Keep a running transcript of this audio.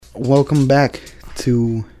Welcome back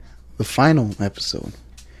to the final episode.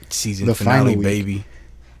 Season finale, baby.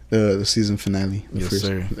 The season finale.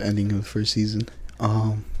 The ending of the first season.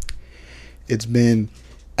 It's been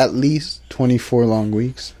at least 24 long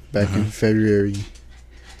weeks. Back in February.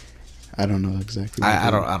 I don't know exactly.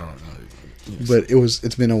 I don't know. But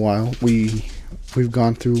it's been a while. We've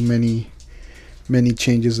gone through many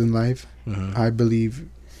changes in life. I believe.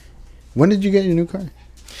 When did you get your new car?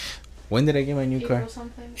 When did I get my new car?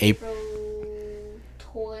 April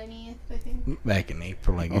 20th, I think. Back in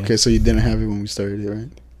April, I guess. Okay, so you didn't have it when we started it, right?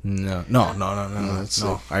 No.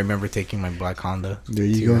 I remember taking my black Honda. There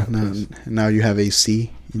you go. Now you have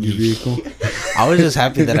AC in your vehicle. I was just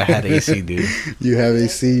happy that I had AC, dude. You have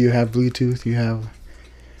AC. You have Bluetooth. You have.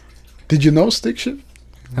 Did you know stick shift?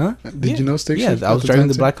 Huh? Did you know stick shift? Yeah, I was driving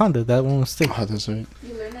the black Honda. That one was stick. Oh, that's right.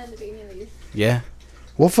 You learned that at the beginning of the year. Yeah.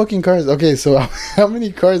 What fucking cars? Okay, so how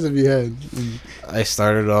many cars have you had? I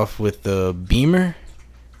started off with the Beamer,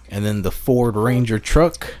 and then the Ford Ranger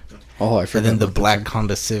truck. Oh, I forgot. And then the black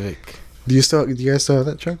Honda Civic. Do you guys still have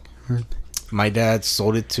that truck? Or? My dad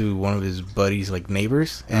sold it to one of his buddies, like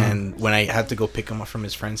neighbors, and when I had to go pick him up from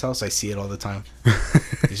his friend's house, I see it all the time.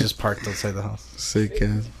 He's just parked outside the house. Sick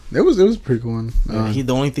ass. It was a pretty cool one.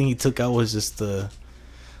 The only thing he took out was just the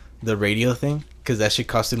radio thing, because that shit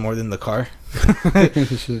costed more than the car.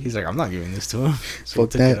 He's like, I'm not giving this to him. So he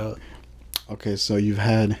took it out. Okay, so you've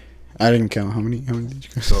had, I didn't count, how many did you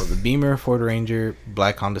get? So the Beamer, Ford Ranger,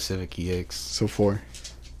 black Honda Civic EX. So 4.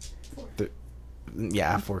 Yeah,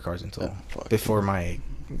 I have 4 cars in total. Before my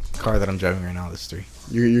car that I'm driving right now, there's 3.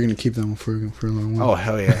 You're gonna keep them for a long while. Oh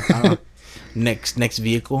hell yeah! Next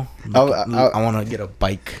vehicle, I want to get a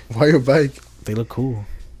bike. Why a bike? They look cool.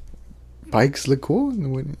 Bikes look cool,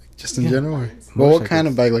 just in general. Well, what kind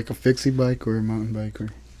of bike? Like a fixie bike or a mountain bike or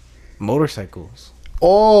motorcycles?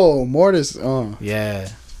 Oh, mortars. Oh, yeah.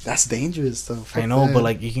 That's dangerous though. I know, but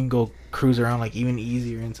like you can go cruise around like even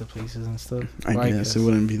easier into places and stuff. I guess it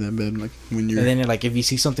wouldn't be that bad. Like when you're. And then like if you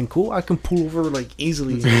see something cool, I can pull over like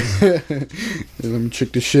easily. Let me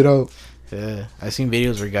check this shit out. Yeah, I've seen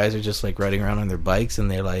videos where guys are just like riding around on their bikes and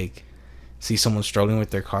they like see someone struggling with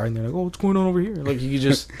their car and they're like, "Oh, what's going on over here?" Like you could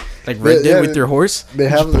just like Red Dead with your horse. They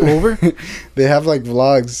have pull over. They have like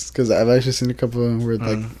vlogs because I've actually seen a couple of them where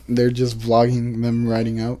like they're just vlogging them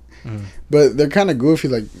riding out. But they're kind of goofy,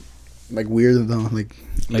 like weird though, like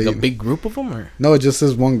a big group of them, or no, it just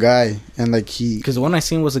says one guy and like he. Because the one I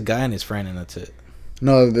seen was a guy and his friend, and that's it.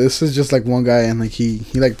 No, this is just like one guy and like he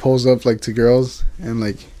like pulls up like to girls and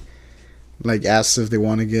like asks if they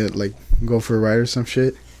want to get like go for a ride or some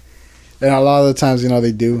shit. And a lot of the times,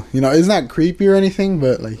 they do. It's not creepy or anything,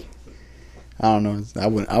 but like I don't know. I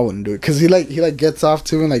wouldn't do it because he gets off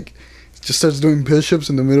too and like. Just starts doing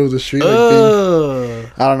push-ups in the middle of the street. I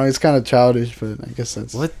don't know. It's kind of childish, but I guess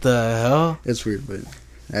that's... What the hell? It's weird, but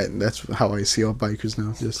that's how I see all bikers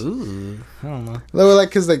now. Just, ooh, I don't know.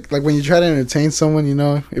 Because like when you try to entertain someone,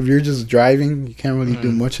 if you're just driving, you can't really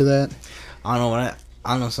do much of that. I don't know.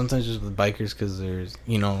 I don't know. Sometimes just with bikers, because there's,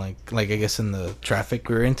 like I guess in the traffic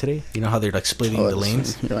we're in today, how they're like splitting the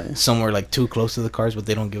lanes. Right. Some were like too close to the cars, but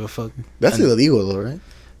they don't give a fuck. That's illegal though, right?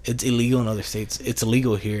 It's illegal in other states. It's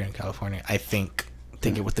illegal here in California, I think.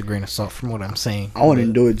 Take it with a grain of salt from what I'm saying. I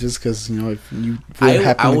wouldn't do it just because, if you...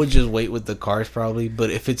 I would just wait with the cars probably. But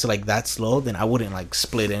if it's like that slow, then I wouldn't like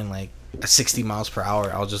split in like at 60 miles per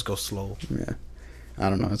hour. I'll just go slow. Yeah. I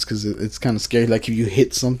don't know. It's because it's kind of scary. Like if you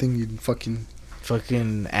hit something, you'd fucking...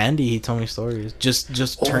 Fucking Andy, he told me stories. Just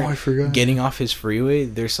I forgot. Getting off his freeway,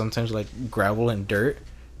 there's sometimes like gravel and dirt.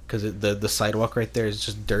 Because the sidewalk right there is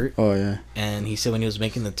just dirt. Oh, yeah. And he said when he was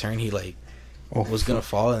making the turn, he, like, was going to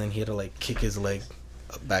fall. And then he had to, like, kick his leg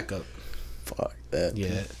back up. Fuck that. Yeah.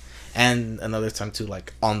 Dude. And another time, too,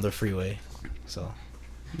 like, on the freeway. So,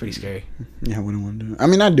 pretty scary. Yeah, I wouldn't want to do it. I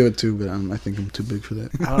mean, I'd do it, too, but I think I'm too big for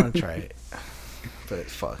that. I want to try it. But,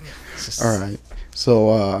 fuck. All right.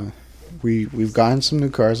 So, we've gotten some new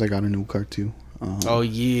cars. I got a new car, too. Oh,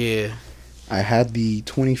 yeah. I had the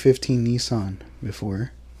 2015 Nissan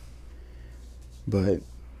before. But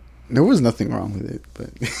there was nothing wrong with it, but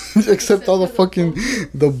except all the fucking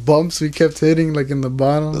the bumps we kept hitting, like in the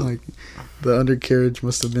bottom, like the undercarriage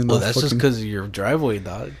must have been. Well, that's just because of your driveway,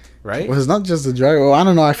 dog, right? Well, it's not just the driveway. Well, I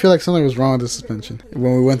don't know. I feel like something was wrong with the suspension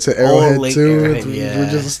when we went to Arrowhead too. Arrowhead, yeah. We're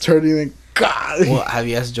just turning like God. Well, have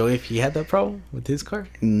you asked Joey if he had that problem with his car?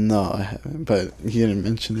 No, I haven't, but he didn't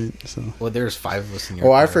mention it. So. Well, there's 5 of us in your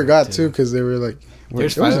car. I forgot too because they were like.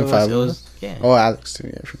 There's 5 of us. Yeah. Oh, Alex too.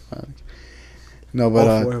 Yeah, I forgot Alex. No,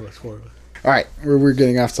 but 4 of us. All right, we're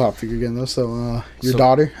getting off topic again though. So, your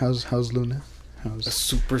daughter, how's Luna? A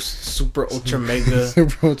super ultra mega.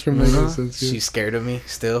 Super ultra mega sensitive. She's scared of me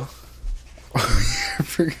still. I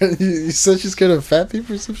forgot. You said she's scared of fat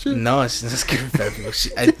people or some shit? No, she's not scared of fat people.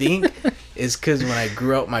 I think it's because when I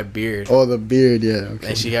grew out my beard. Oh, the beard, yeah. Okay.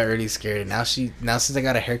 And she got really scared. Now since I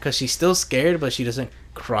got a haircut, she's still scared, but she doesn't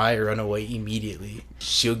cry or run away immediately.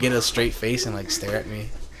 She'll get a straight face and like stare at me.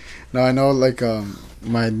 No, I know like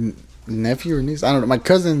my nephew or niece. I don't know. My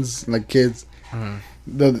cousins, like kids. Mm-hmm.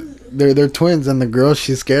 They're twins, and the girl,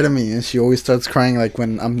 she's scared of me, and she always starts crying like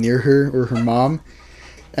when I'm near her or her mom.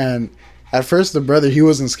 And at first, the brother, he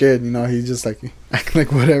wasn't scared, you know, he just like acting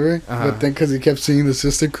like whatever. But then, because he kept seeing the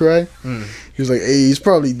sister cry, he was like, "Hey, he's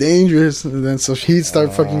probably dangerous." And then so he'd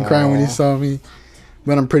start fucking crying when he saw me.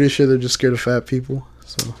 But I'm pretty sure they're just scared of fat people.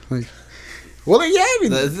 So like, well, yeah, I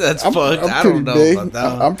mean, that's fucked. I don't know big. about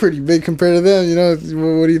that. I'm pretty big compared to them. You know,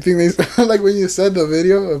 what do you think they like when you said the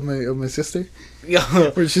video of my sister? Yo,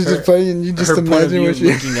 where she's just playing and you just her imagine what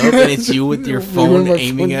she's looking up and it's you with your phone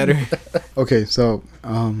aiming at her. Okay, so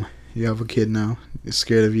you have a kid now. Is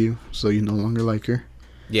scared of you, so you no longer like her.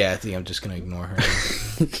 Yeah, I think I'm just gonna ignore her.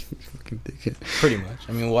 Pretty much.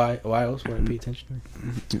 I mean, why else would I pay attention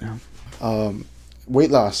to her? Yeah. Weight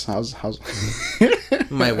loss. How's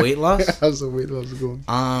my weight loss? How's the weight loss going?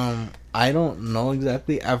 I don't know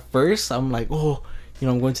exactly. At first, I'm like, oh, you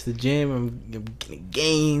know, I'm going to the gym. I'm getting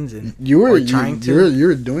gains, and you were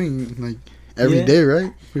doing like every day,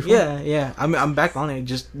 right? Before? Yeah. I'm back on it.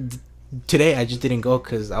 Just today, I just didn't go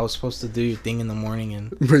because I was supposed to do your thing in the morning, and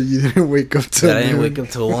but you didn't wake up till. I didn't wake up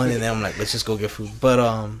till 1, and then I'm like, let's just go get food. But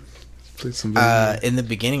in the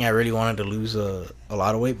beginning, I really wanted to lose a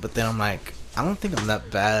lot of weight, but then I'm like, I don't think I'm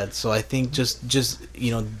that bad. So I think just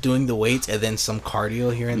you know, doing the weights and then some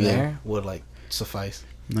cardio here and there would like suffice.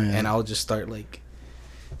 And I'll just start like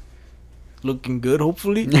looking good,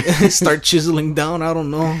 hopefully. Start chiseling down. I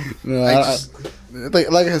don't know. No,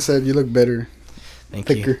 like I said, you look better.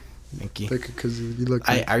 Thicker. Thank you. Thicker because you look.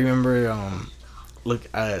 I remember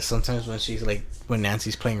sometimes when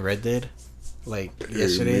Nancy's playing Red Dead, like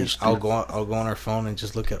yesterday, I'll go on her phone and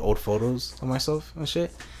just look at old photos of myself and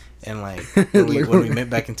shit. And like when we met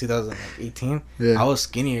back in 2018, I was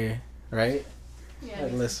skinnier, right? Yeah.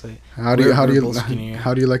 Let's say. How do you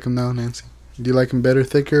like him now, Nancy? Do you like him better,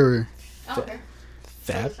 thicker, or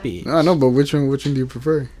fat bitch? I know, but which one do you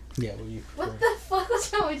prefer? Yeah, what the fuck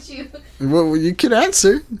was wrong with you? Well, you could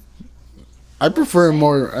answer. I prefer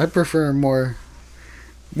more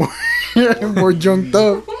more junked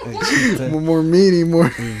up, more meaty, more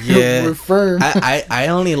firm. I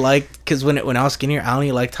only liked because when I was skinnier, I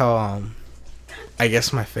only liked how I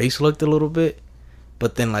guess my face looked a little bit,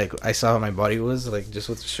 but then like I saw how my body was like just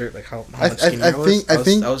with the shirt, like how much skinnier I was. I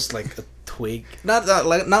think I was like a twig, not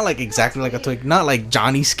like exactly like a twig, not like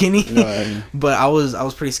Johnny skinny, but I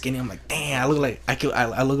was pretty skinny. I'm like, damn, I look like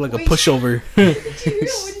I look like a pushover. What did you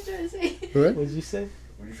try to say? What did you say?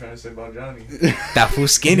 What are you trying to say about Johnny? That fool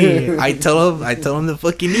skinny. I tell him to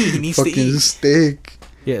fucking eat. He needs to eat steak.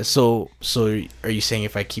 Yeah. So are you saying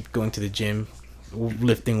if I keep going to the gym,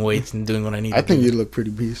 lifting weights and doing what I need? I think you look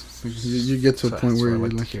pretty beast. You get to a point where you're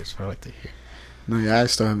like, that's what I like to hear. No, yeah, I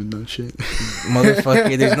still haven't done shit.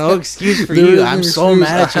 Motherfucker, there's no excuse for you. I'm so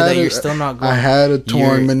mad at you that you're still not going. I had a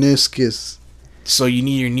torn meniscus. So you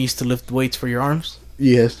need your knees to lift weights for your arms?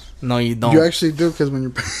 Yes. No, you don't. You actually do because when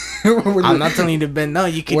you're. I'm not telling you to bend. No,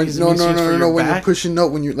 you can use no. When you're pushing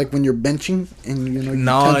up, when you're benching and you know.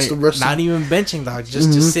 No, not even benching, dog.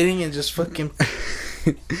 Just saying and just fucking.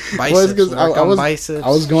 Biceps. I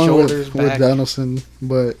was going with Danielson,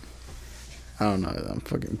 but. I don't know.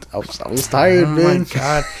 I was tired, man. Oh my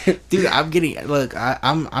god, dude!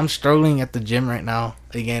 I'm struggling at the gym right now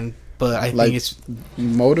again, but I think it's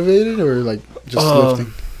motivated or like just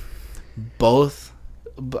lifting. Both,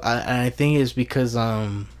 but I think it's because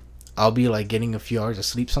I'll be like getting a few hours of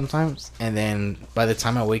sleep sometimes, and then by the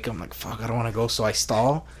time I wake up, I'm like, fuck, I don't want to go, so I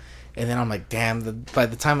stall. And then I'm like, damn, by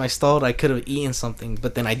the time I stalled, I could have eaten something.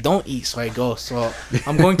 But then I don't eat, so I go. So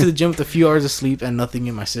I'm going to the gym with a few hours of sleep and nothing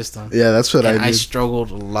in my system. Yeah, that's what I did. I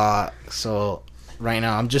struggled a lot. So right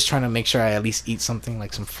now, I'm just trying to make sure I at least eat something,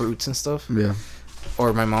 like some fruits and stuff. Yeah.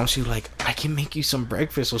 Or my mom, she's like, I can make you some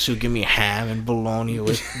breakfast. So she'll give me ham and bologna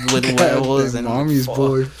with huevos and mommy's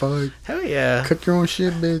boy, fuck. Hell yeah. Cook your own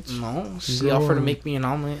shit, bitch. No, she offered to make me an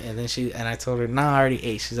omelet. And then I told her, nah, I already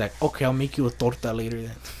ate. She's like, okay, I'll make you a torta later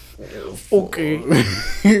then. Okay.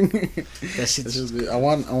 That shit's just. I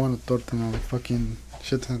want a torta now. Fucking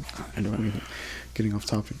shit ton. I don't know. Getting off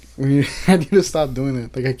topic. I need to stop doing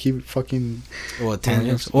it. Like I keep fucking. What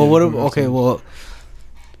tangents? Well, what? Okay, well,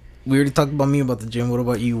 we already talked about me about the gym. What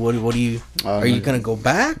about you? What do you? Are you gonna go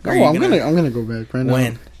back? No, I'm gonna go back right now.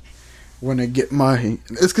 When? when I get my,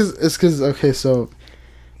 it's cause okay, so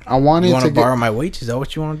I wanted you want to borrow my weights? Is that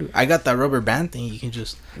what you want to do? I got that rubber band thing. You can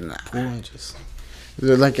just pull and just.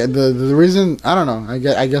 Like the reason, I don't know.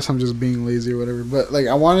 I guess I'm just being lazy or whatever. But like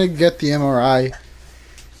I want to get the MRI,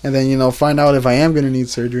 and then find out if I am gonna need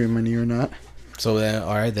surgery in my knee or not. So then,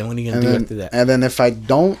 all right. Then what are you gonna do after that? And then if I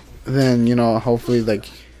don't, then hopefully like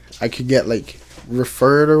I could get like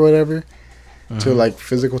referred or whatever to like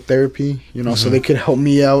physical therapy. So they could help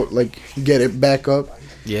me out, like get it back up.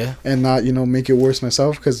 Yeah. And not make it worse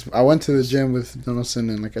myself, because I went to the gym with Donaldson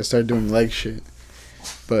and like I started doing leg shit.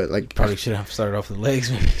 But like probably should have started off with legs.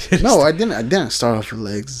 Maybe. No, I didn't start off with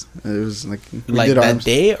legs. It was like did that arms.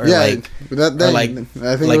 Day or like that day. Or like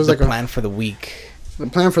I think like it was the like plan for the week. The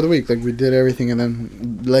plan for the week, like we did everything, and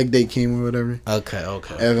then leg day came or whatever. Okay.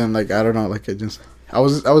 And then like I don't know, like I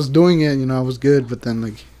was doing it, I was good, but then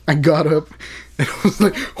like I got up and I was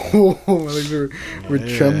like, whoa, like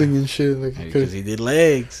we're trembling and shit, like because he did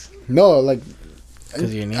legs. No, like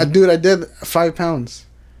because your knee. I did 5 pounds.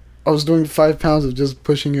 I was doing 5 pounds of just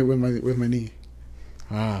pushing it with my knee.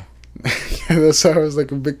 Oh. That's why I was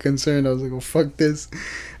like a bit concerned. I was like, "Oh fuck this!"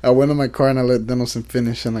 I went in my car and I let Danielson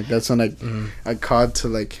finish, and like that's when I called to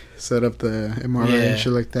like set up the MRI and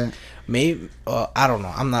shit like that. Maybe I don't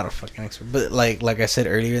know. I'm not a fucking expert, but like I said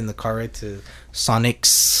earlier in the car ride to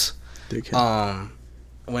Sonic's,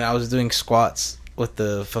 when I was doing squats with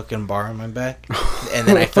the fucking bar on my back, and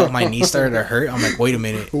then I felt my knee started to hurt. I'm like, wait a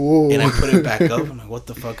minute. Whoa. And I put it back up. I'm like, what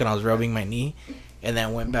the fuck? And I was rubbing my knee, and then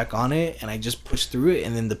I went back on it, and I just pushed through it,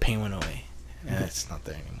 and then the pain went away, and it's not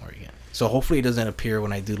there anymore again. So hopefully it doesn't appear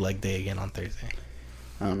when I do leg day again on Thursday.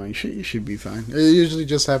 I don't know. You should be fine. It usually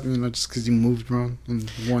just happens, just because you moved wrong in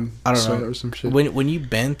one sweat or some shit. When you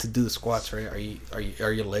bend to do the squats, right? Are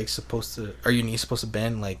your legs supposed to? Are your knees supposed to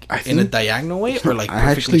bend like in a diagonal way or like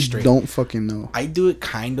perfectly straight? I don't fucking know. I do it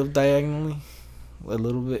kind of diagonally, a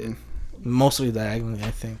little bit, mostly diagonally.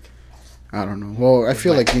 I think. I don't know. Well, I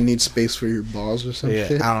feel like you need space for your balls or something.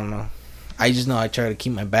 Yeah, I don't know. I just know I try to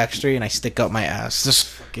keep my back straight and I stick up my ass, just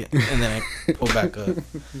fuck it, and then I pull back up.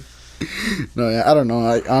 No, yeah, I don't know.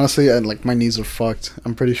 I honestly, like my knees are fucked.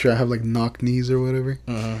 I'm pretty sure I have like knock knees or whatever,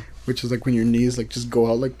 which is like when your knees like just go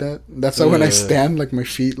out like that. That's why when I stand, like my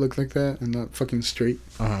feet look like that and not fucking straight.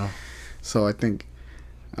 So I think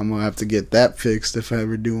I'm gonna have to get that fixed if I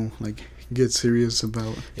ever do like get serious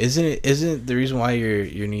about. Isn't the reason why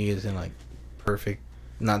your knee isn't like perfect,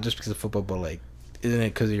 not just because of football, but like isn't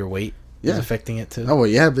it because of your weight? Yeah, affecting it too. Oh well,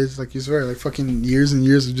 yeah, but it's like you swear, like fucking years and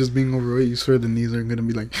years of just being overweight, you swear the knees are gonna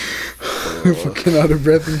be like fucking out of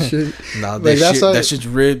breath and shit. Nah, like, that shit's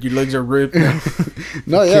ripped. Your legs are ripped.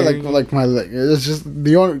 No, yeah, like my leg. It's just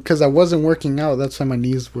the only because I wasn't working out. That's why my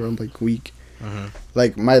knees were like weak.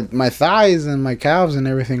 Like my thighs and my calves and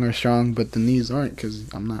everything are strong, but the knees aren't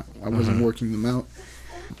because I wasn't working them out.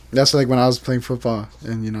 That's like when I was playing football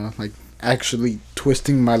and like actually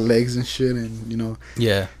twisting my legs and shit and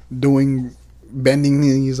doing bending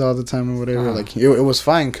knees all the time or whatever. Like it was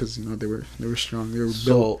fine because they were strong. They were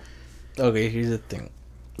built. Okay, here's the thing: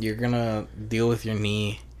 you're gonna deal with your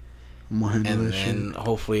knee, and then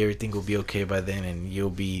hopefully everything will be okay by then, and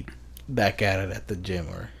you'll be back at it at the gym,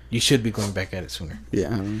 or you should be going back at it sooner.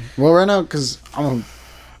 Yeah. Well, right now because I'm gonna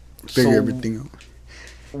figure everything out.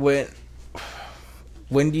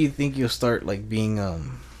 When do you think you'll start like being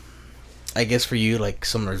I guess for you like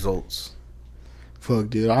some results? Fuck,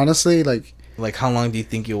 dude. Honestly, like how long do you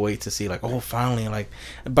think you'll wait to see like, oh, finally, like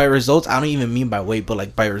by results I don't even mean by weight, but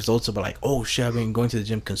like by results of like, oh shit, I've been going to the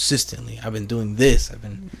gym consistently, I've been doing this,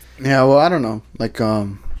 yeah, well, I don't know, like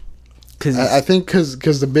cause I think cause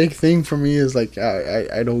the big thing for me is like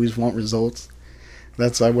I'd always want results.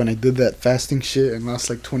 That's why when I did that fasting shit and lost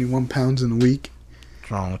like 21 pounds in a week,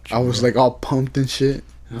 I was like all pumped and shit.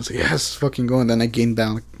 I was like, yes, fucking going. Then I gained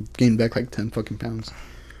back like 10 fucking pounds.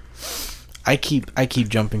 I keep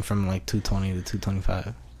jumping from like 220 to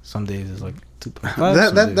 225. Some days it's like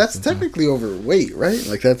 2.5. That's technically overweight, right?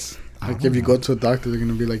 Like that's like if you go to a doctor, they're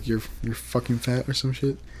gonna be like you're fucking fat or some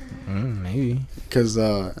shit. Maybe. Because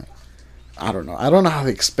I don't know. I don't know how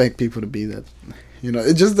they expect people to be that.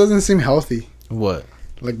 It just doesn't seem healthy. What?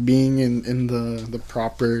 Like being in the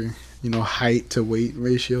proper height to weight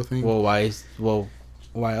ratio thing. Well,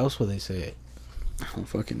 why else would they say it? I don't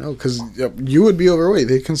fucking know. Because you would be overweight.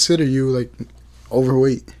 They consider you, like,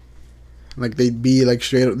 overweight. Like, they'd be, like,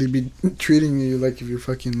 straight up. They'd be treating you like if you're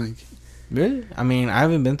fucking, like... Really? I mean, I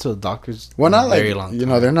haven't been to a doctor's in a very long time.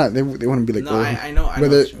 They're not... They wouldn't be like... No, I know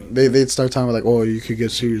they'd start talking about, like, oh, you could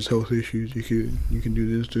get serious health issues. You can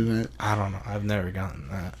do this, do that. I don't know. I've never gotten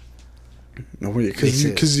that. No,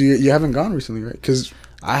 because you haven't gone recently, right? Because...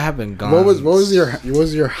 I haven't gone. What was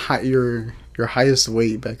your highest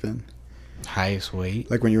weight back then? Highest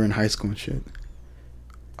weight? Like when you were in high school and shit.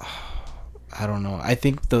 I don't know. I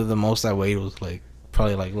think the most I weighed was like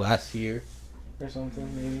probably like last year or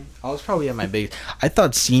something. Maybe I was probably at my biggest. I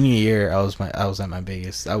thought senior year I was at my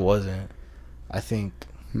biggest. I wasn't. I think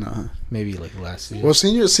maybe like last year. Well,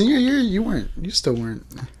 senior year you still weren't.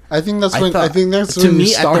 I think that's when to me, you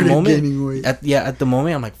started at the moment, gaining weight. At the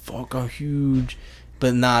moment I'm like, fuck, I'm huge.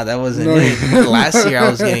 But nah, that wasn't it. Last year I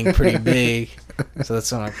was getting pretty big, so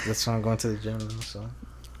that's when I'm going to the gym. So,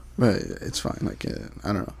 but it's fine. Like I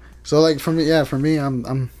don't know. So like for me,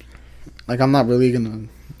 I'm not really gonna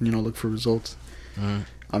look for results.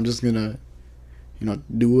 I'm just gonna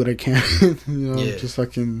do what I can. Just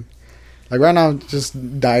fucking like right now,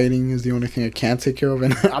 just dieting is the only thing I can take care of,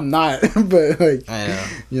 and I'm not. But like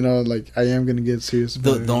like I am gonna get serious.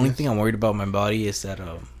 The only thing I'm worried about my body is that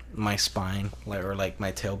my spine, or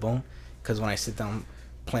my tailbone, because when I sit down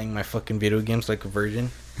playing my fucking video games like a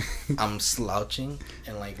virgin, I'm slouching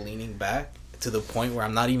and like leaning back to the point where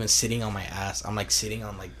I'm not even sitting on my ass. I'm like sitting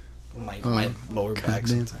on like my lower back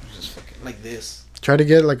sometimes, just fucking like this. Try to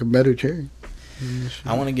get like a better chair.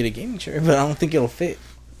 I want to get a gaming chair, but I don't think it'll fit.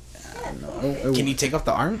 Can you take off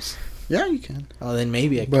the arms? Yeah, you can. Oh, then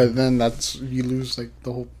maybe I can. But then you lose like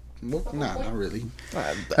the whole. Well, nah, not really.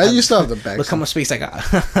 You still have the back. Look how much space I got.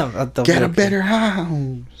 Get a better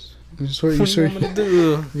house. That's what I'm gonna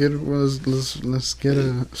do. Let's get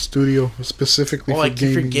a studio specifically for gaming. I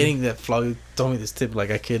keep forgetting that Flavio told me this tip.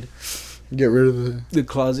 Like I could get rid of the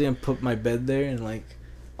closet and put my bed there, and like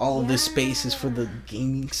all of this space is for the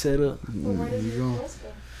gaming setup. There you go.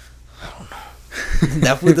 I don't know.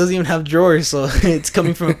 That food doesn't even have drawers, so it's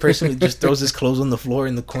coming from a person who just throws his clothes on the floor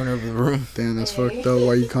in the corner of the room. Damn, that's fucked up. Why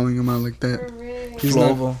are you calling him out like that? He's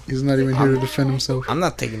not even here to defend himself. I'm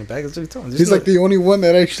not taking it back. That's what he told me. He's like the only one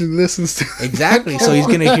that actually listens to. Exactly. So he's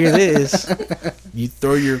gonna hear this. You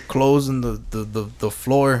throw your clothes on the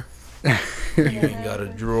floor. You ain't got a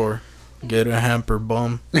drawer. Get a hamper,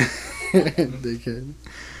 bum. Dickhead.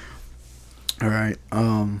 All right.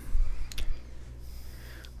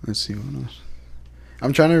 Let's see what else.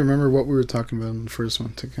 I'm trying to remember what we were talking about in the first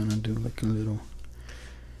one to kind of do like a little.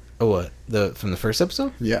 Oh, what? From the first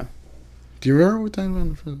episode? Yeah. Do you remember what we're talking about in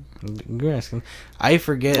the first? You're asking. I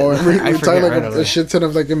forget. Oh, we're talking like right a shit ton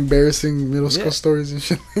of like embarrassing middle school stories and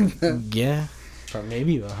shit like that. Yeah. Or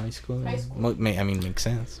maybe about high school. I mean, makes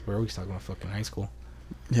sense. We're always talking about fucking high school.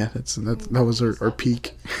 Yeah, that was our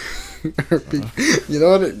peak. Our peak. You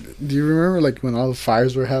know what? Do you remember like when all the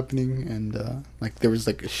fires were happening and like there was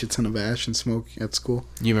like a shit ton of ash and smoke at school?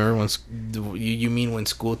 You remember when? You mean when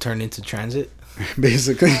school turned into transit?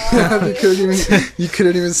 Basically, you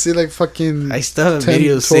couldn't even see like fucking. I still have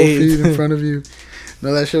videos saved feet in front of you.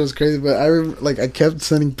 No, that shit was crazy. But I kept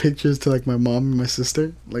sending pictures to like my mom and my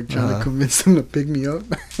sister, like trying to convince them to pick me up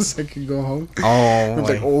so I could go home. Oh, I was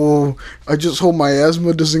like, I just hope my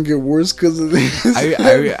asthma doesn't get worse because of this.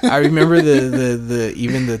 I remember the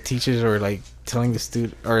even the teachers were like telling the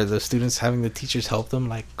students having the teachers help them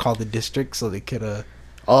like call the district so they could make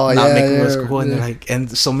them go to school and then like and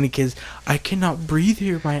so many kids, I cannot breathe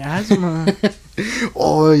here, my asthma.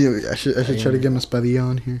 I should try to get Miss Padilla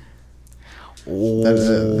on here. Oh,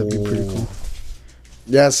 that'd be pretty cool.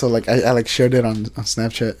 Yeah, so like I like shared it on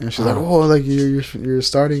Snapchat and she's like, like you're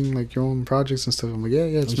starting like your own projects and stuff. I'm like, yeah,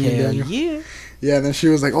 it's me and Daniel. Yeah, and then she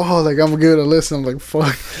was like, like I'm gonna give it a listen. I'm like,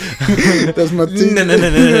 fuck, that's my team. No.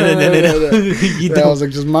 I was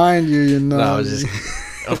like, just mind you know. No, I was just.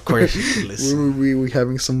 Of course, you should listen. We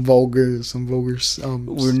having some vulgar.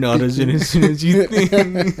 We're not as innocent as you think.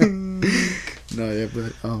 No, yeah,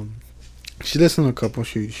 but she listened to a couple.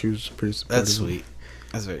 She was pretty supportive. That's sweet.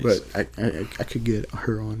 That's very sweet. But I could get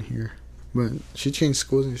her on here. But she changed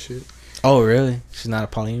schools and shit. Oh, really? She's not at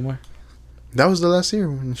Poly anymore? That was the last year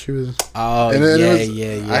when she was. Oh, and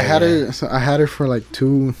yeah. I had her. So I had her for like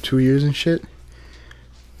 2 years and shit.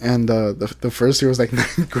 And the first year was like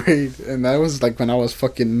 9th grade, and that was like when I was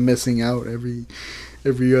fucking missing out every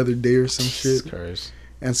other day or some shit. Christ.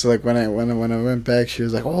 And so like when I went back, she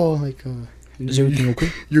was like, is everything okay?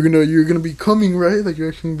 You're gonna be coming, right? Like you're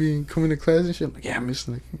actually be coming to class and shit. I'm like, yeah, Miss,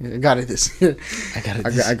 like I got it this year.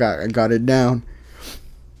 I got it down.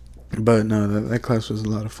 But no, that class was a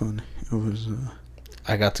lot of fun. It was.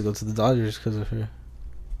 I got to go to the Dodgers because of her.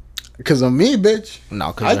 Because of me, bitch.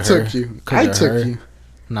 No, because of her. I took you.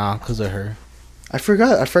 Nah, because of her. I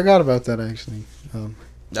forgot about that actually.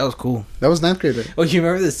 That was cool. That was 9th grade, right? Oh, you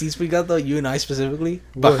remember the seats we got though? You and I specifically?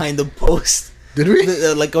 What? Behind the post. Did we?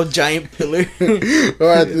 Like a giant pillar.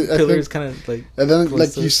 Pillar is kind of like. And then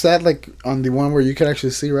like you sat like on the one where you could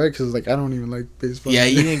actually see, right? Because like I don't even like baseball. Yeah,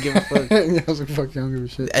 you didn't give a fuck. Yeah, I was like, fuck, you don't give a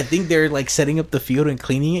shit. I think they're like setting up the field and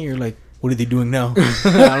cleaning it. You're like, what are they doing now?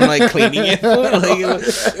 I'm like cleaning it, like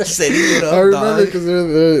setting it up. I remember because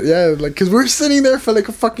because we're sitting there for like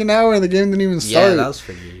a fucking hour and the game didn't even start. Yeah, that was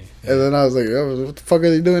for you. And then I was like, oh, what the fuck are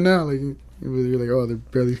they doing now? Like, you're like, oh, they're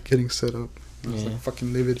barely getting set up. I was like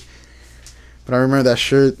fucking livid. But I remember that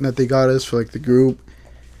shirt that they got us for like the group.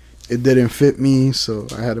 It didn't fit me, so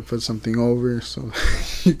I had to put something over, so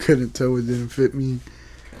you couldn't tell it didn't fit me.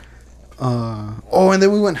 And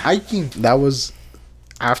then we went hiking. That was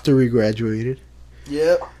after we graduated.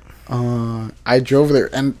 Yep. I drove there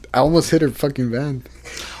and I almost hit her fucking van.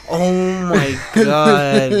 Oh my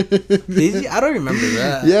god! Did you? I don't remember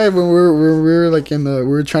that. Yeah, when we were like we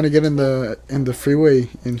were trying to get in the freeway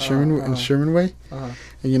in Sherman Way, and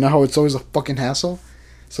you know how it's always a fucking hassle.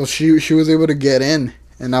 So she was able to get in,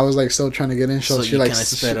 and I was like still trying to get in. So she like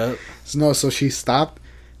sped up. No, so she stopped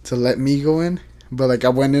to let me go in, but like I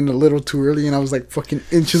went in a little too early, and I was like fucking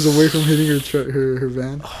inches away from hitting her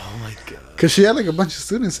van. Oh my god! Cause she had like a bunch of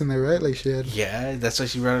students in there, right? Like she had. Yeah, that's why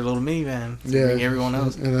she brought a little minivan to bring everyone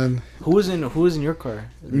else. And then who was in your car?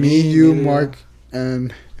 Me, you, Emilio. Mark,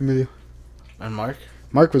 and Emilio. And Mark.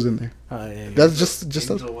 Mark was in there. Yeah. That's just.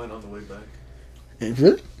 Angel went on the way back.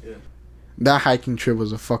 Really? Yeah. That hiking trip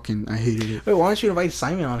was I hated it. Wait, why don't you invite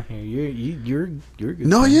Simon on here? You're good.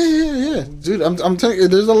 No, yeah, dude. I'm telling you,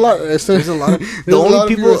 there's a lot. There's a lot of the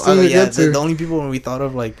only people. The only people when we thought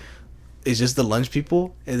of like. It's just the lunch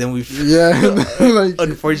people, and then we like,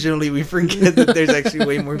 unfortunately we forget that there's actually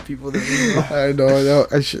way more people than we know. I know.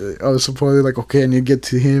 I was supposedly like, okay, and you get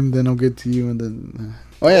to him, then I'll get to you, and then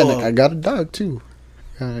like, I got a dog too.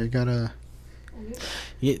 I got a.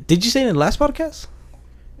 Yeah, did you say in the last podcast?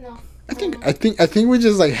 No. I think we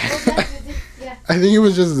just like. Yeah. I think it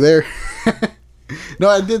was just there. No,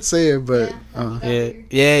 I did say it, but yeah.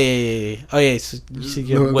 Oh yeah, so you should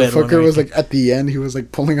get the fucker was like at the end. He was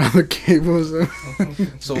like pulling on the cables.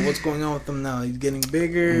 So what's going on with him now? He's getting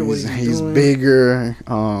bigger. He's bigger.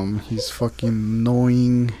 He's fucking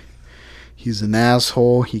annoying. He's an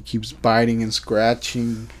asshole. He keeps biting and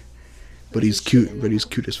scratching, but he's cute. But he's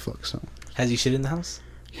cute as fuck. So has he shit in the house?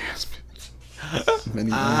 Yes.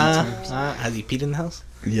 Many times. Has he peed in the house?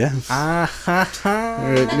 Yes. Yeah.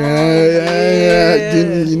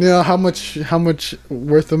 You know how much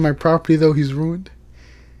worth of my property though he's ruined?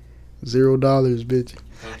 $0, bitch.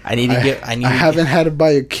 I haven't had to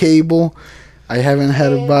buy a cable. I haven't had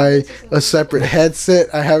to buy a separate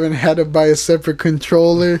headset. I haven't had to buy a separate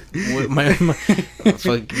controller. I didn't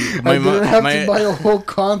have to buy a whole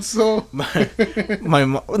console. The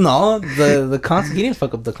console. He didn't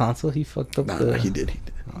fuck up the console. He fucked up No, he did.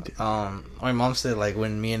 My mom said like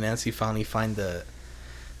when me and Nancy finally find that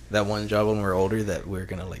one job when we're older that we're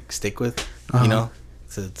gonna like stick with, you know,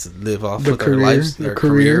 to live off with our lives, our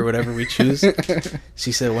career, whatever we choose.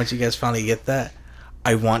 She said once you guys finally get that,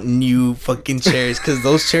 I want new fucking chairs because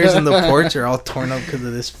those chairs in the porch are all torn up because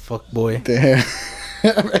of this fuck boy. Damn.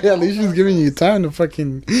 At least she's giving you time to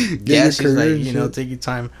fucking get your she's like, you know, take your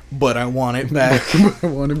time, but I want it back. I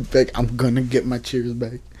want it back. I'm gonna get my chairs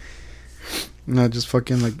back. No, just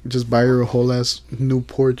fucking like just buy her a whole ass new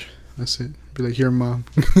porch. That's it. Be like, here, mom,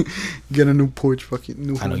 get a new porch, fucking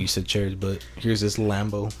new. I know you said chairs, but here's this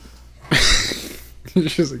Lambo.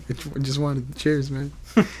 She's like, I just wanted the chairs, man.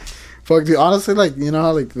 Fuck, dude, honestly, like, you know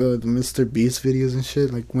how, like, the Mr. Beast videos and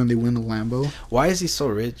shit, like, when they win a Lambo? Why is he so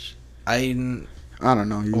rich? I don't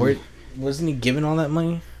know. Wasn't he giving all that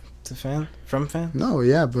money to from fans? No,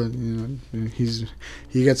 yeah, but, you know,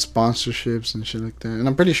 he gets sponsorships and shit like that. And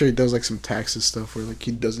I'm pretty sure he does, like, some taxes stuff where, like,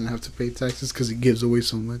 he doesn't have to pay taxes because he gives away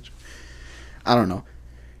so much. I don't know.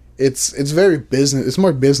 It's very business. It's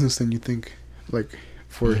more business than you think, like,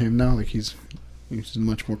 for him now. Like, he's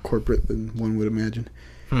much more corporate than one would imagine.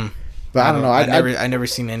 But I don't know. I never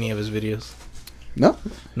seen any of his videos. No.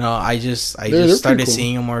 I just started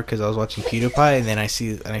seeing him more because I was watching PewDiePie, and then I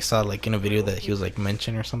saw like in a video that he was like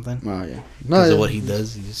mentioned or something. Oh yeah. Because of what he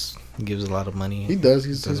does, he just gives a lot of money. He does.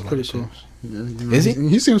 He's pretty cool. Yeah, you know, is he?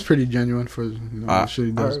 He seems pretty genuine for the shit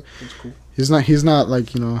he does. That's cool. He's not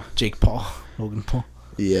like, you know, Jake Paul, Logan Paul.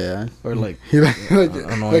 Yeah, or like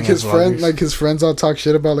like his friend, like his friends all talk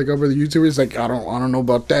shit about like other YouTubers. Like I don't know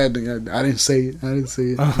about that. I didn't say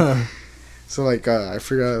it. Uh-huh. So like I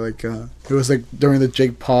forgot like it was like during the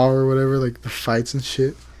Jake Paul or whatever, like the fights and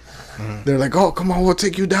shit. Mm-hmm. They're like, oh come on, we'll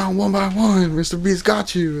take you down one by one. Mr. Beast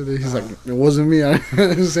got you. And he's like, it wasn't me. I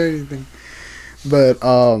didn't say anything. But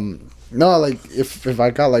No, like if I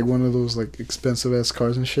got like one of those like expensive ass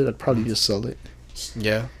cars and shit, I'd probably just sell it.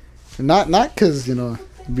 Yeah. Not because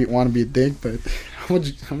want to be a dick, but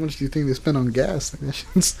how much do you think they spend on gas? Like,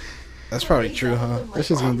 that's probably true, huh? That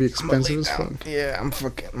shit's gonna be expensive as fuck. Yeah, I'm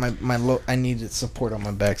fucking my low. I needed support on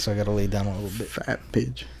my back, so I gotta lay down a little bit. Fat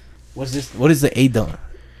bitch. What's this? What is the A do?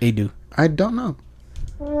 A do? I don't know.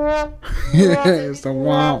 Yeah, it's the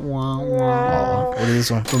wah wah wah. What is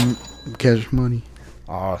this one? From Cash Money.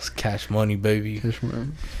 Oh, it's Cash Money, baby. Cash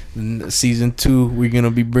Money. Season 2, we're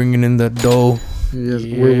gonna be bringing in the dough. Yes,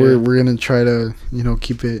 yeah. we're gonna try to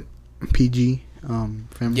keep it PG. Family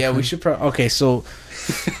yeah, friend. We should probably. Okay, so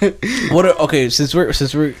since we're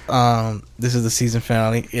this is the season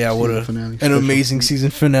finale. Yeah, what an amazing season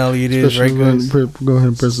finale it is, right, guys? Go ahead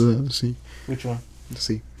and press the C. Which one? The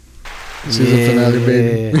C. Season finale,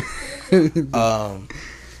 baby.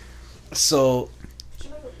 So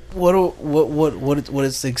what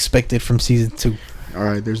is expected from season 2? All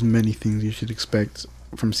right, there's many things you should expect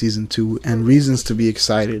from season 2 and reasons to be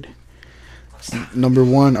excited. Number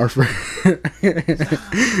one, our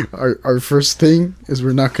first thing is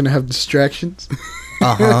we're not gonna have distractions.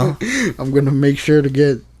 I'm gonna make sure to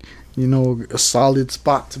get a solid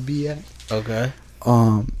spot to be at. Okay.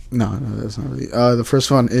 No, that's not really. The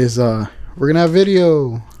first one is we're gonna have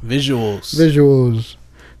visuals.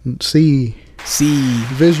 See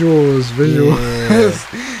visuals. Yeah.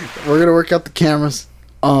 We're gonna work out the cameras.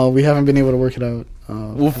 We haven't been able to work it out.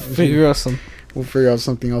 We'll figure out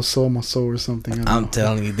something. I'll sell my soul or something. I'm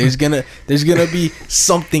telling you, there's gonna be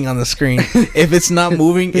something on the screen. If it's not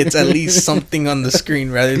moving, it's at least something on the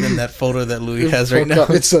screen rather than that photo that Louis has right now.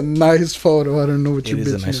 It's a nice photo. I don't know what you're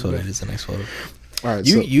bitching about. It is a nice photo. All right,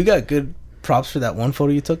 you got good props for that one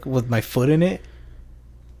photo you took with my foot in it.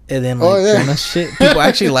 And then kind of shit. People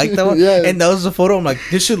actually like that one. Yeah. And that was the photo. I'm like,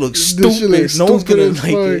 this shit looks stupid. No one's gonna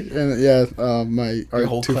like it. And my Art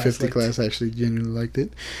 250 class actually genuinely liked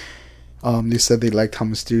it. They said they liked how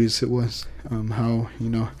mysterious it was. How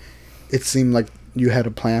it seemed like you had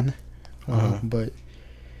a plan. But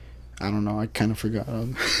I don't know. I kind of forgot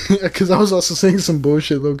because I was also saying some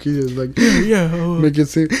bullshit. Low key, like make it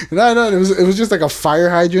seem. No, it was just like a fire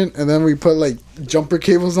hydrant, and then we put like jumper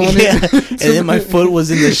cables on it. And then my foot was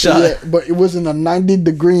in the shot. Yeah, but it was in a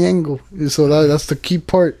 90-degree angle, so that's the key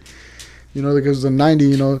part. Because the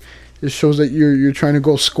 90, it shows that you're trying to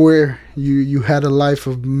go square. You had a life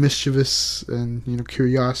of mischievous and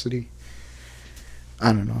curiosity.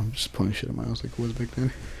 I don't know. I'm just pulling shit in my house like it was back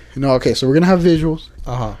then. Okay, so we're gonna have visuals.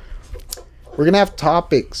 We're gonna have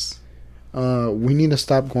topics. We need to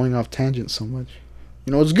stop going off tangents so much.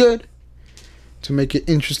 It's good to make it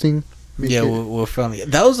interesting. We're funny.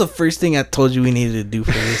 That was the first thing I told you we needed to do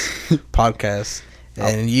for this podcast,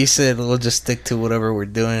 and you said we'll just stick to whatever we're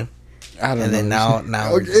doing. I don't know. And then now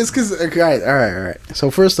it's because all right.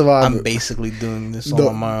 So first of all, I'm basically doing this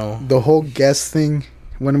on my own. The whole guest thing.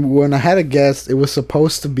 When I had a guest, it was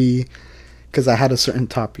supposed to be because I had a certain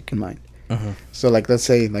topic in mind. So let's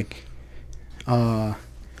say depression.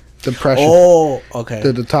 Oh, okay.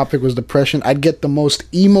 The topic was depression. I'd get the most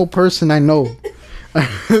emo person I know.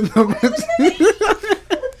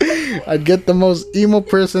 I'd get the most emo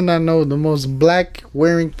person I know, the most black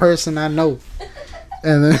wearing person I know.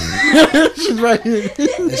 And then she's right here.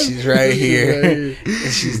 And she's right here. And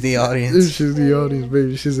she's the audience. She's the audience,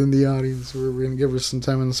 baby. She's in the audience. We're gonna give her some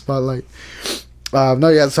time in the spotlight. So I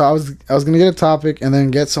was gonna get a topic and then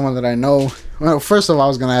get someone that I know. Well, first of all, I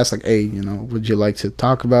was gonna ask hey, would you like to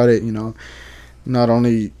talk about it? Not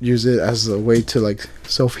only use it as a way to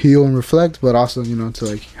self heal and reflect, but also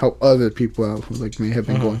to help other people out who may have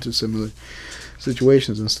been going through similar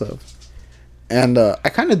situations and stuff. And I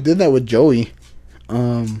kind of did that with Joey.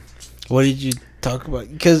 What did you talk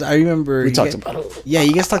about? Because I remember we talked about it. Yeah,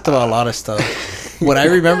 you guys talked about a lot of stuff. What I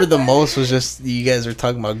remember the most was just you guys were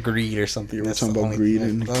talking about greed or something. Yeah, we're talking about greed,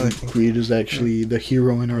 and greed is actually the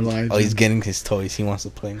hero in our lives. Oh, he's getting his toys. He wants to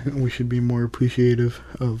play. We should be more appreciative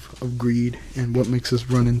of greed and what makes us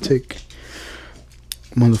run and tick.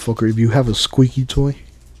 Motherfucker, if you have a squeaky toy.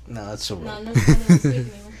 No, that's so wrong. No squeaky.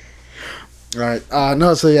 Right.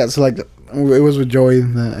 So it was with Joey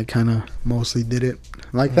that I kind of mostly did it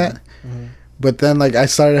like that. But then I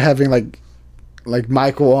started having like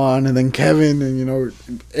Michael on, and then Kevin,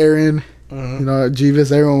 and Aaron,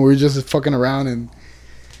 Jeeves, everyone. We were just fucking around, and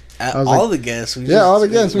all the guests. We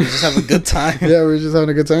just have a good time. Yeah, we were just having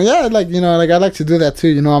a good time. Yeah, I like to do that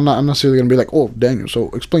too. I'm not necessarily gonna be like, oh, Daniel, so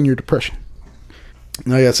explain your depression.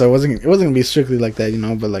 No, yeah, so it wasn't gonna be strictly like that,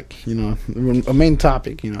 but a main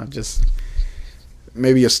topic, just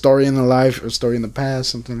maybe a story in the life or a story in the past,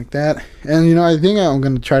 something like that. And I think I'm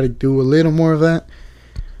gonna try to do a little more of that.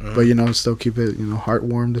 but you know, still keep it, you know,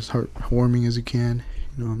 heartwarming as you can.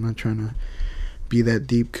 You know, I'm not trying to be that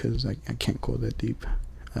deep because I can't go that deep.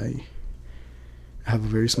 I have a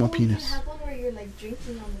very small penis. You have one where you're like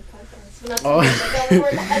drinking on the podcast. Oh.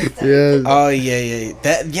 Yeah. Oh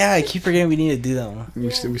yeah. I keep forgetting we need to do that one. We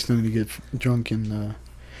still need to get drunk and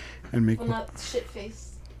make. Well, not shit face.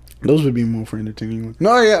 Those would be more for entertaining.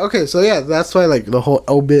 No, yeah, okay, so yeah, that's why like the whole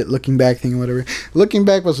obit looking back thing, or whatever. Looking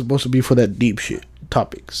back was supposed to be for that deep shit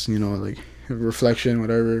topics, you know, like reflection,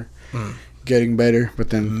 whatever, getting better,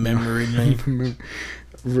 but then memory lane.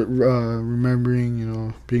 Remembering, you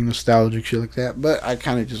know, being nostalgic, shit like that. But I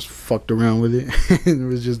kind of just fucked around with it and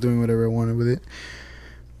was just doing whatever I wanted with it.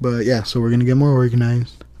 But yeah, so we're gonna get more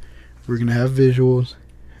organized. We're gonna have visuals.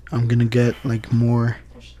 I'm gonna get like more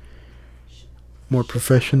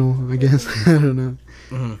professional, I guess. I don't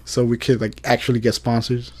know. So we could like actually get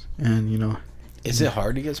sponsors, and you know. Is it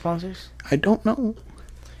hard to get sponsors? I don't know.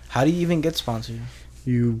 How do you even get sponsors?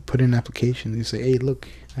 You put in an application. You say, "Hey, look,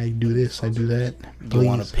 I do this, I do that. You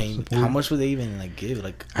want to pay? How much would they even like give?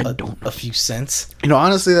 Like I don't know. A few cents. You know,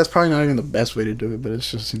 honestly, that's probably not even the best way to do it, but it's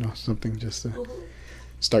just, you know, something just to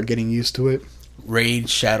start getting used to it. Raid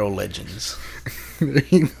Shadow Legends. There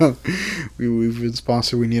you go. We've been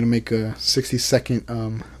sponsored. We need to make a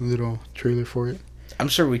 60-second little trailer for it. I'm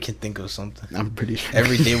sure we can think of something. I'm pretty sure.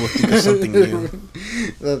 Every day we'll think of something new.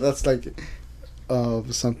 That's like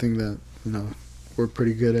something that, you know, we're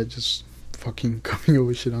pretty good at, just fucking coming up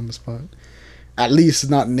with shit on the spot. At least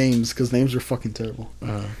not names, because names are fucking terrible.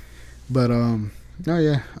 But oh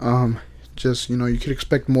yeah, just, you know, you could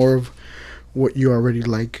expect more of what you already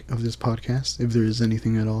like of this podcast, if there is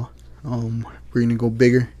anything at all. We're gonna go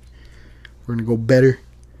bigger. We're gonna go better.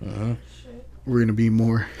 We're gonna be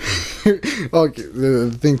more. Okay, the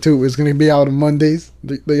thing too is gonna be out on Mondays.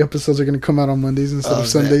 The episodes are gonna come out on Mondays instead of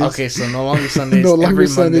Sundays. Okay, so no longer Sundays. No longer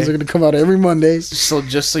Sundays are gonna come out every Monday. So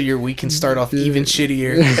just so your week can start off even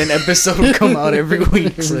shittier, an episode will come out every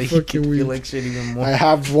week, so you can feel like shit even more. I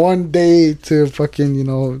have one day to fucking, you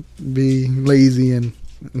know, be lazy and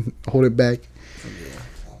hold it back.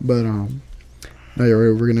 But no, yeah,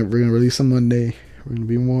 we're gonna release on Monday. We're gonna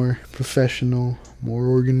be more professional, more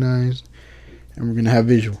organized, and we're gonna have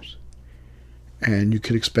visuals. And you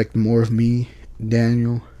could expect more of me,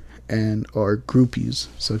 Daniel, and our groupies,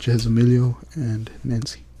 such as Emilio and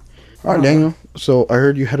Nancy. All right, Daniel. So I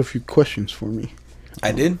heard you had a few questions for me.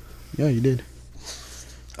 I did? Yeah, you did.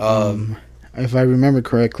 If I remember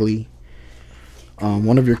correctly,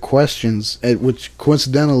 one of your questions, which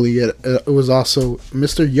coincidentally it was also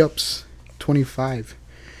Mr. Yups, 25,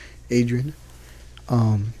 Adrian.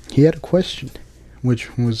 He had a question,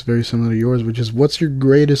 which was very similar to yours, which is, what's your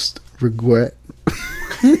greatest regret?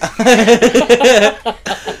 Alright,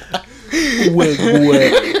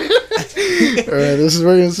 this is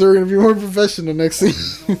where we're gonna be more professional next thing.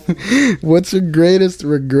 What's your greatest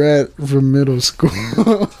regret from middle school?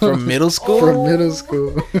 From middle school? From middle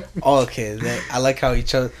school. Oh, okay. I like how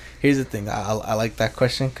each other. Here's the thing. I like that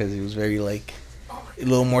question because it was very like a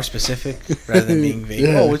little more specific rather than being vague.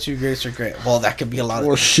 Yeah. Oh, what's your greatest regret? Well, that could be a lot of.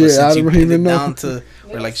 Well, shit, I don't even know. Down to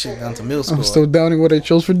middle school. I'm still doubting what I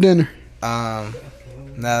chose for dinner.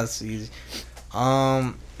 That's easy.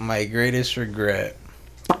 My greatest regret.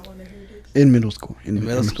 In middle school. In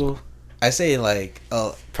middle school, I say like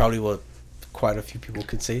probably what quite a few people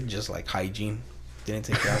could say, just like hygiene. Didn't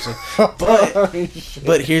take care of myself.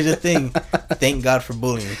 But here's the thing. Thank God for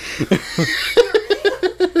bullying.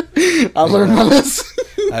 I learned my lesson.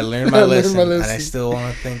 I learned my lesson, and I still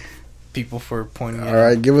want to thank people for pointing. All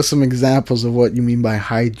right, give us some examples of what you mean by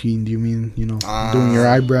hygiene. Do you mean, you know, doing your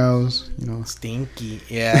eyebrows? You know, stinky.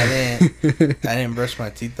 Yeah, I didn't brush my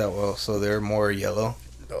teeth that well, so they're more yellow.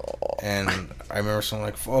 And I remember someone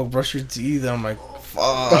like, "Fuck, brush your teeth." And I'm like,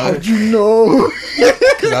 "Fuck." How'd you know?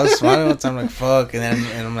 Because I was smiling all the time, like, "Fuck," and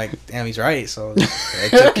I'm like, "Damn, he's right." So I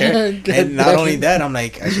took care. And not only that, I'm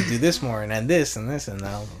like, I should do this more, and then this, and this, and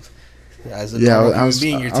now. As a human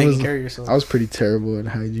being, you're taking care of yourself. I was pretty terrible at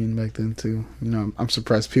hygiene back then too. You know, I'm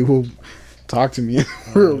surprised people talk to me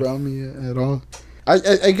or around me at all.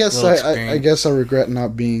 I guess I guess I regret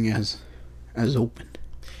not being as open.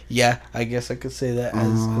 Yeah, I guess I could say that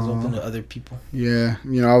as open to other people. Yeah,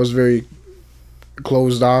 you know, I was very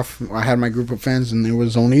closed off. I had my group of friends, and it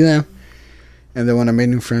was only them. And then when I made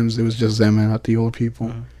new friends, it was just them and not the old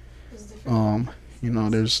people. You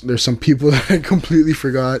know, there's some people that I completely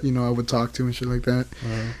forgot, you know, I would talk to and shit like that.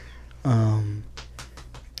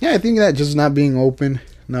 Yeah, I think that just not being open,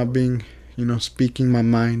 not being, you know, speaking my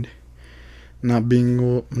mind, not being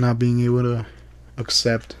able to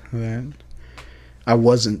accept that I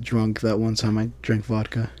wasn't drunk that one time I drank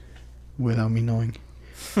vodka without me knowing.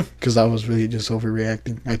 because I was really just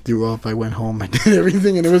overreacting. I threw up. I went home. I did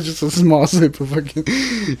everything, and it was just a small sip of fucking.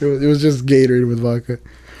 It was just Gatorade with vodka.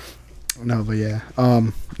 No, but yeah,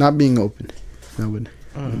 not being open. That would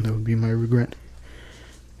be my regret.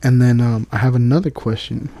 And then I have another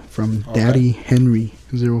question from Daddy Henry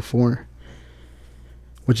 04,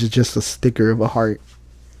 which is just a sticker of a heart.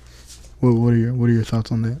 What are your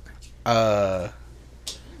thoughts on that?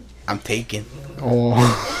 I'm taken. Oh,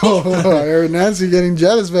 I heard Nancy getting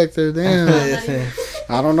jealous back there. Damn.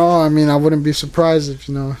 I don't know. I mean, I wouldn't be surprised if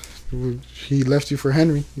he left you for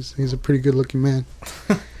Henry. He's a pretty good looking man.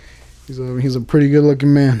 He's a pretty good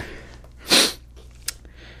looking man.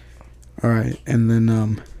 All right, and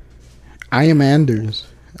then I am Anders,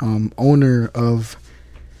 owner of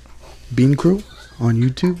Bean Crew on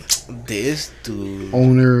YouTube. This dude.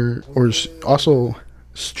 Owner or also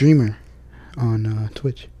streamer on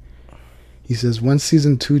Twitch. He says, when's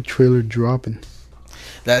season 2 trailer dropping?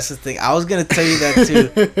 That's the thing. I was gonna tell you that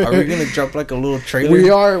too. Are we gonna drop like a little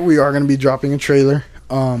trailer? We are gonna be dropping a trailer.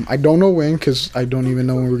 I don't know when, because I don't even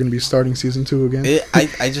know when we're gonna be starting season 2 again.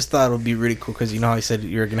 I just thought it would be really cool because you know how I said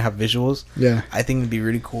you're gonna have visuals. Yeah. I think it'd be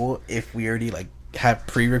really cool if we already like have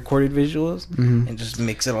pre-recorded visuals and just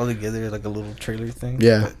mix it all together like a little trailer thing.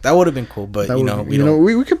 Yeah, but that would have been cool. But we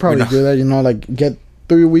could probably do that. Like get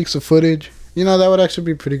 3 weeks of footage. That would actually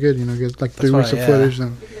be pretty good. Get like 3 weeks of footage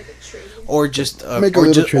then. Or just make a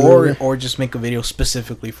little trailer, or just make a video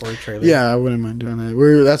specifically for a trailer. Yeah, I wouldn't mind doing that.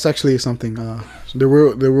 That's actually something. There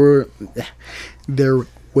will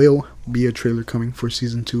be a trailer coming for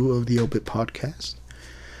season 2 of the Obit podcast.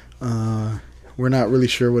 We're not really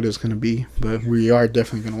sure what it's gonna be, but we are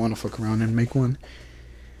definitely gonna want to fuck around and make one.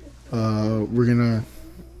 We're gonna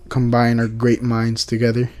combine our great minds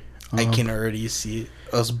together. I can already see it.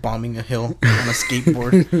 Us bombing a hill on a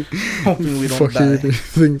skateboard, hoping we don't die.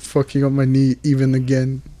 Fucking up my knee even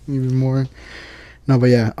more. No, but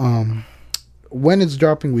yeah. When it's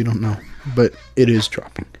dropping, we don't know, but it is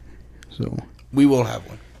dropping. So we will have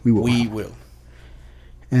one. We will.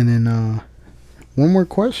 And then one more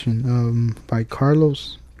question. By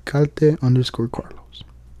Carlos Calte _Carlos.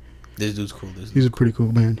 This dude's cool. He's a pretty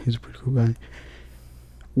cool man. He's a pretty cool guy.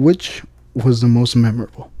 Which was the most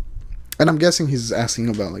memorable? And I'm guessing he's asking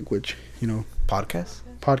about like which,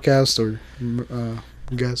 podcast or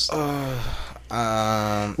guest.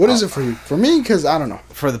 What is it for you? For me, because I don't know.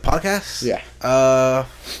 For the podcast? Yeah.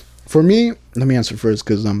 For me, let me answer first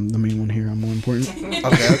because I'm the main one here. I'm more important.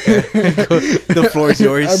 Okay. The floor is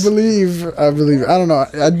yours. I believe. I don't know.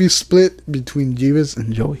 I'd be split between Jeeves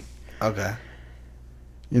and Joey. Okay.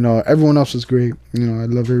 Everyone else was great. I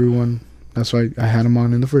love everyone. That's why I had him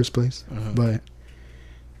on in the first place. Mm-hmm. But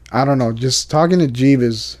I don't know. Just talking to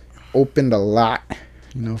Jeeves opened a lot,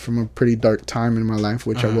 from a pretty dark time in my life,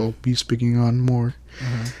 which I will be speaking on more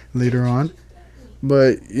later on.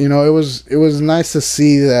 But it was nice to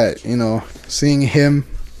see that. Seeing him,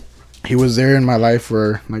 he was there in my life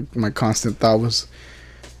where like my constant thought was,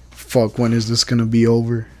 "Fuck, when is this gonna be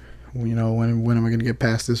over? When am I gonna get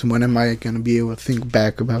past this? When am I gonna be able to think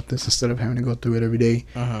back about this instead of having to go through it every day?"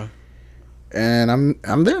 And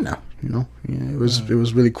I'm there now. It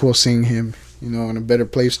was really cool seeing him, in a better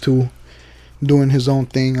place too, doing his own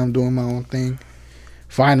thing. I'm doing my own thing.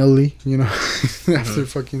 Finally, after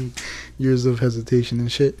fucking years of hesitation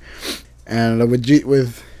and shit. And with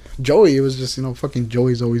Joey, it was just fucking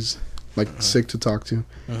Joey's always like sick to talk to.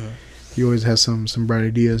 He always has some bright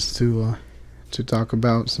ideas to talk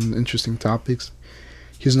about, some interesting topics.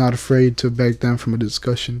 He's not afraid to back down from a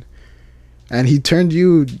discussion. And he turned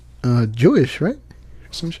you Jewish, right?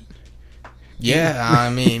 Some shit. Yeah, I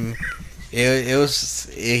mean, he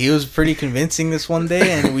was pretty convincing this one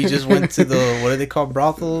day, and we just went to the, what are they called,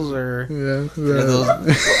 brothels or is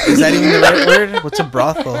that even the right word? What's a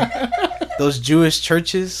brothel? Those Jewish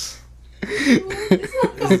churches,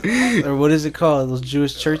 or what is it called? Those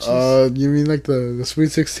Jewish churches? You mean like the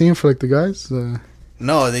Sweet 16 for like the guys?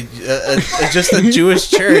 No, they just a Jewish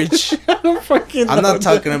church. I'm not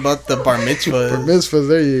talking about the bar mitzvah. Bar mitzvahs,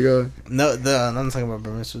 there you go. No, I'm not talking about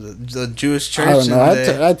bar mitzvah. The Jewish church. I don't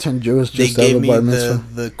know. I turned Jewish just they out gave of me bar mitzvah.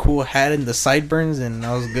 the cool hat and the sideburns, and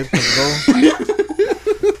I was good to go.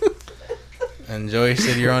 And Joey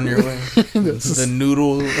said, "You're on your way." the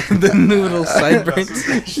noodle sideburns.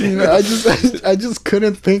 I just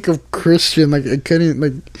couldn't think of Christian. Like I couldn't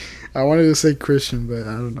like. I wanted to say Christian, but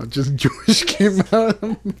I don't know. Just Jewish came out.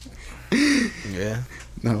 Yeah.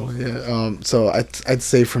 No, yeah. So I'd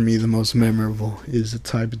say for me the most memorable is the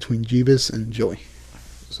tie between Jeeves and Joey.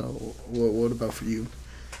 So what about for you?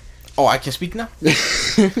 Oh, I can speak now. Yeah,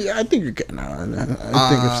 I think you can now. I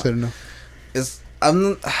think I've said enough.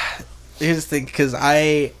 here's the thing, because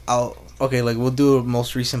I'll okay, like we'll do a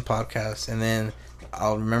most recent podcast, and then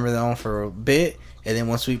I'll remember that one for a bit, and then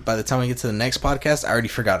by the time we get to the next podcast, I already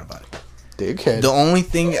forgot about it. Dickhead. The only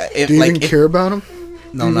thing, if do you even care about him?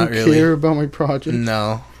 No, do you not even really. Care about my project?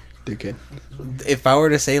 No. Dickhead. If I were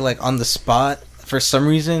to say like on the spot, for some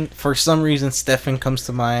reason, Stefan comes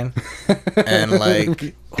to mind, and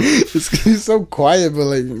like he's so quiet, but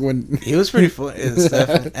like when he was pretty fun,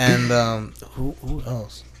 Stefan, and who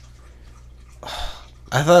else?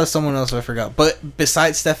 I thought of someone else, I forgot. But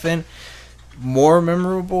besides Stefan, more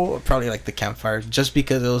memorable, probably like the campfire, just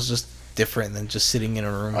because it was just different than just sitting in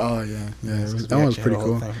a room. Oh yeah, that one was pretty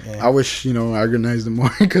cool. Yeah. I wish I organized them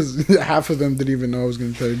more because half of them didn't even know I was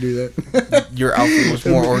gonna try to do that. Your outfit was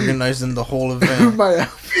more organized than the whole event. My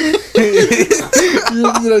outfit.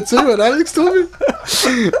 Did I tell you what Alex told me?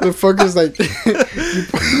 The fucker's like,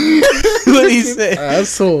 what did he say?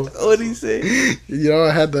 Asshole. What did he say?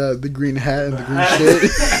 I had the green hat and the green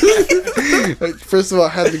shirt. Like, first of all, I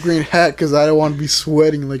had the green hat because I didn't want to be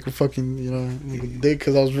sweating like a fucking, like a dick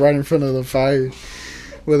because I was right in front of the fire.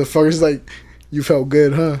 Where the fucker's like, you felt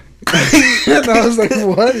good, huh? And I was like,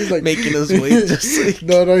 what? He's like, making us wait. Just like...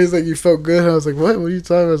 No, he's like, you felt good, huh? I was like, what? What are you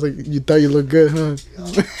talking about? I was like, you thought you looked good, huh?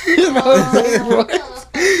 And I was like, what?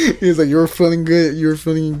 He was like, you were feeling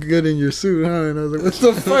good in your suit, huh? And I was like, what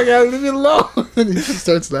the fuck? Leave me alone. And he just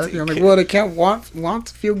starts laughing. I'm like, what? I can't want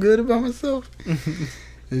to feel good about myself. And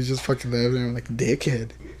he's just fucking laughing. I'm like,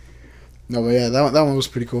 dickhead. No, but yeah, that one was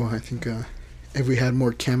pretty cool. I think if we had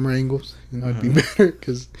more camera angles, it'd be better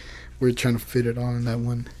because we're trying to fit it all in that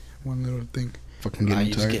one little thing. Fucking getting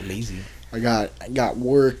you tired. just get lazy. I got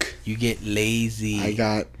work. You get lazy. I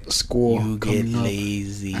got school. You get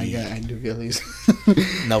lazy. I do get lazy.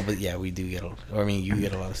 No, but yeah, we do get. You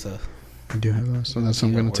get a lot of stuff. I do have a lot of stuff. So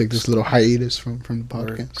I'm gonna take this little hiatus from the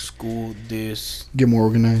podcast. Work, school, get more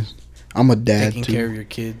organized. I'm a dad taking too. care of your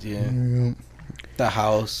kids. Yeah. The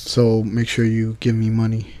house. So make sure you give me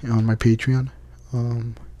money on my Patreon.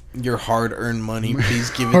 Your hard-earned money, please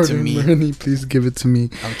give it to me. Money, please give it to me.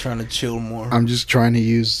 I'm trying to chill more. I'm just trying to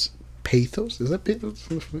use pathos. Is that pathos?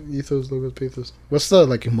 Ethos logo is pathos. What's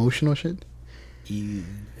the emotional shit?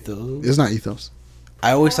 Ethos. It's not ethos.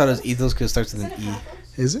 I always thought it was ethos because it starts with an E.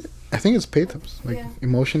 Is it? I think it's pathos.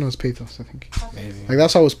 Emotional is pathos, I think. Maybe.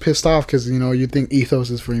 That's why I was pissed off because, you think ethos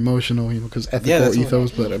is for emotional, because ethical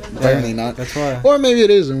ethos, but apparently not. That's why. Or maybe it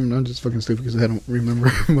is. I'm just fucking stupid because I don't remember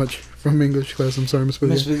much from English class. I'm sorry, Miss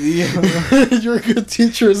Padilla. You're a good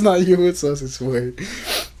teacher. It's not you. It's us. It's weird.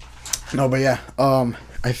 No, but yeah.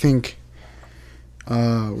 I think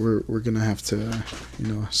we're going to have to,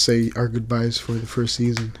 say our goodbyes for the first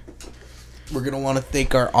season. We're going to want to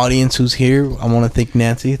thank our audience who's here. I want to thank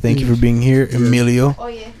Nancy. Thank you for being here. Yeah. Emilio. Oh,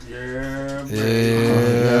 yeah.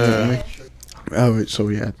 So,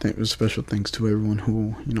 yeah, special thanks to everyone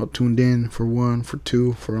who, tuned in for 1, for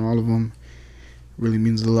 2, for all of them. Really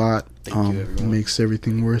means a lot. Thank you, everyone. Makes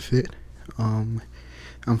everything worth it. I'm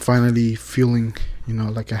finally feeling,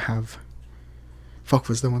 like I have... Fuck,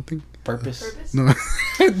 what's that one thing? Purpose? No.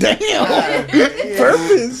 Damn.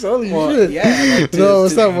 Purpose. Holy shit. Yeah. No,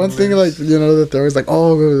 it's that one thing that they're always like,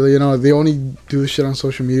 oh, they only do shit on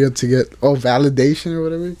social media to get validation or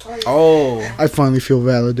whatever. Oh. I finally feel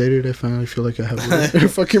validated. I finally feel like I have a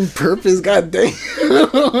fucking purpose. God damn.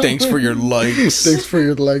 Thanks for your likes. Thanks for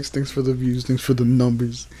your likes. Thanks for the views. Thanks for the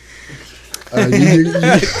numbers. God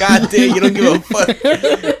damn, you don't give a fuck.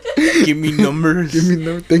 Give me numbers.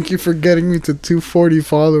 Thank you for getting me to 240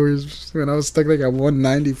 followers when I was stuck at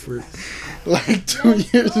 190 for 2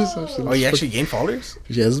 years or something. Oh, you actually gained followers?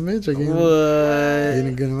 Yes, bitch. I gained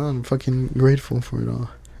a good amount. I'm fucking grateful for it all.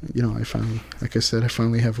 I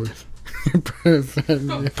finally have worth.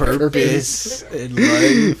 Purpose in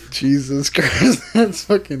life. Jesus Christ, that's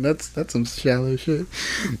some shallow shit.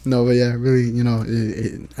 No, but yeah, really,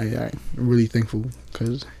 I'm really thankful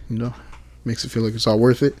because makes it feel like it's all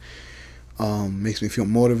worth it. Makes me feel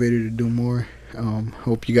motivated to do more.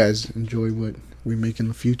 Hope you guys enjoy what we make in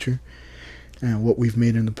the future and what we've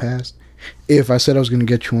made in the past. If I said I was going to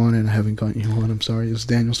get you on and I haven't gotten you on, I'm sorry. It's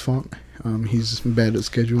Daniel's fault. He's bad at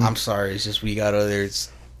scheduling. I'm sorry. It's just we got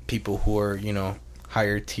others people who are,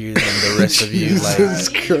 higher tier than the rest of you.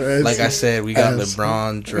 Like I said, we got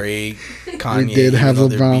LeBron, Drake, Kanye. We did have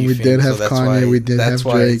LeBron. We did have Kanye. We did have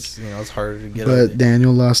Drake. It's harder to get. But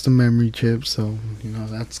Daniel lost a memory chip, so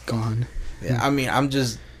that's gone. Yeah,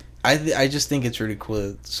 I just think it's really cool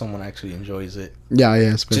that someone actually enjoys it. Yeah,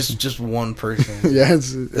 especially. Just one person. Yeah, it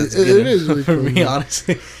is really cool. For me,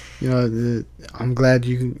 honestly. I'm glad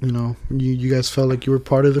you guys felt like you were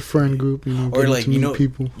part of the friend group. Or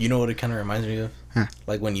people. You know what it kind of reminds me of? Huh.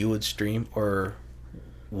 Like when you would stream or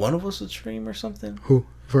one of us would stream or something. Who?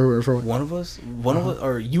 For what? One of us,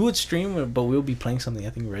 or you would stream, but we'll be playing something. I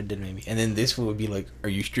think Red did maybe, and then this would be like, "Are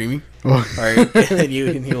you streaming?" Oh. Alright, and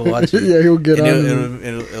he'll watch it. Yeah, he'll get and on.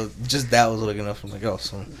 It'll just that was like enough. I'm like, oh,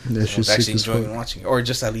 so Yeah, I was actually enjoying watching, or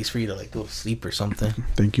just at least for you to like go to sleep or something.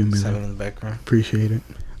 Thank you, man. Having in the background. Appreciate it.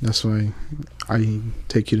 That's why I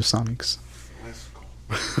take you to Sonics.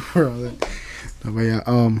 For all that. No, but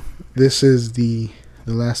yeah, this is the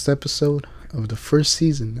last episode of the first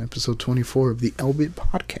season, episode 24 of the Elbit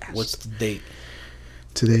podcast. What's the date?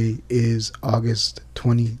 Today is August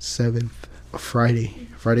 27th, Friday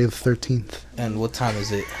the 13th. And what time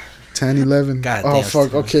is it? 10:11. God oh damn,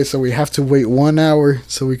 fuck. Okay, so we have to wait 1 hour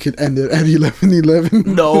so we could end it at 11:11.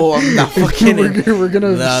 No, I'm not fucking. We're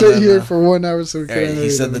gonna sit here for 1 hour so we can. Alright, he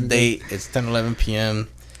said the date. It's 10:11 p.m.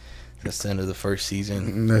 That's the end of the first season.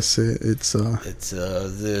 And that's it. It's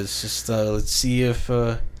just let's see if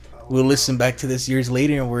we'll listen back to this years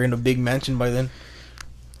later and we're in a big mansion by then.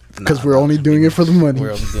 Because we're only doing it for the money.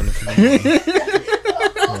 We're only doing it for the money.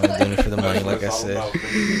 We're only doing it for the money, like I said.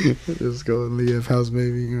 Just go and leave house,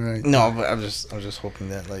 baby. Right. No, but I'm just hoping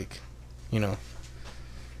that, like, you know,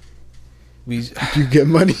 you get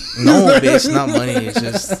money. No, it's not money. It's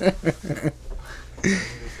just.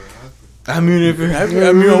 I mean, if you're happy,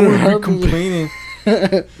 I won't be complaining.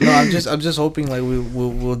 No, I'm just hoping like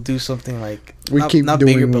we'll do something like not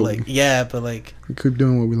bigger, but like but like we keep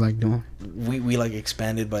doing what we like doing. We like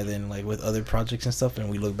expanded by then, like with other projects and stuff,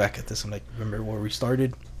 and we look back at this and like remember where we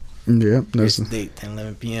started. Yep, that's the date,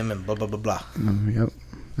 10:11 p.m. and blah blah blah blah. Yep,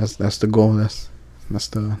 that's the goal. That's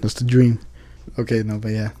the dream. Okay, no,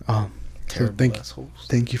 but yeah. So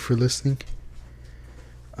thank you for listening,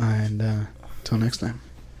 and till next time.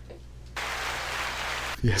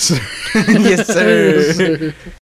 Yes, sir. Yes, sir. Yes, sir.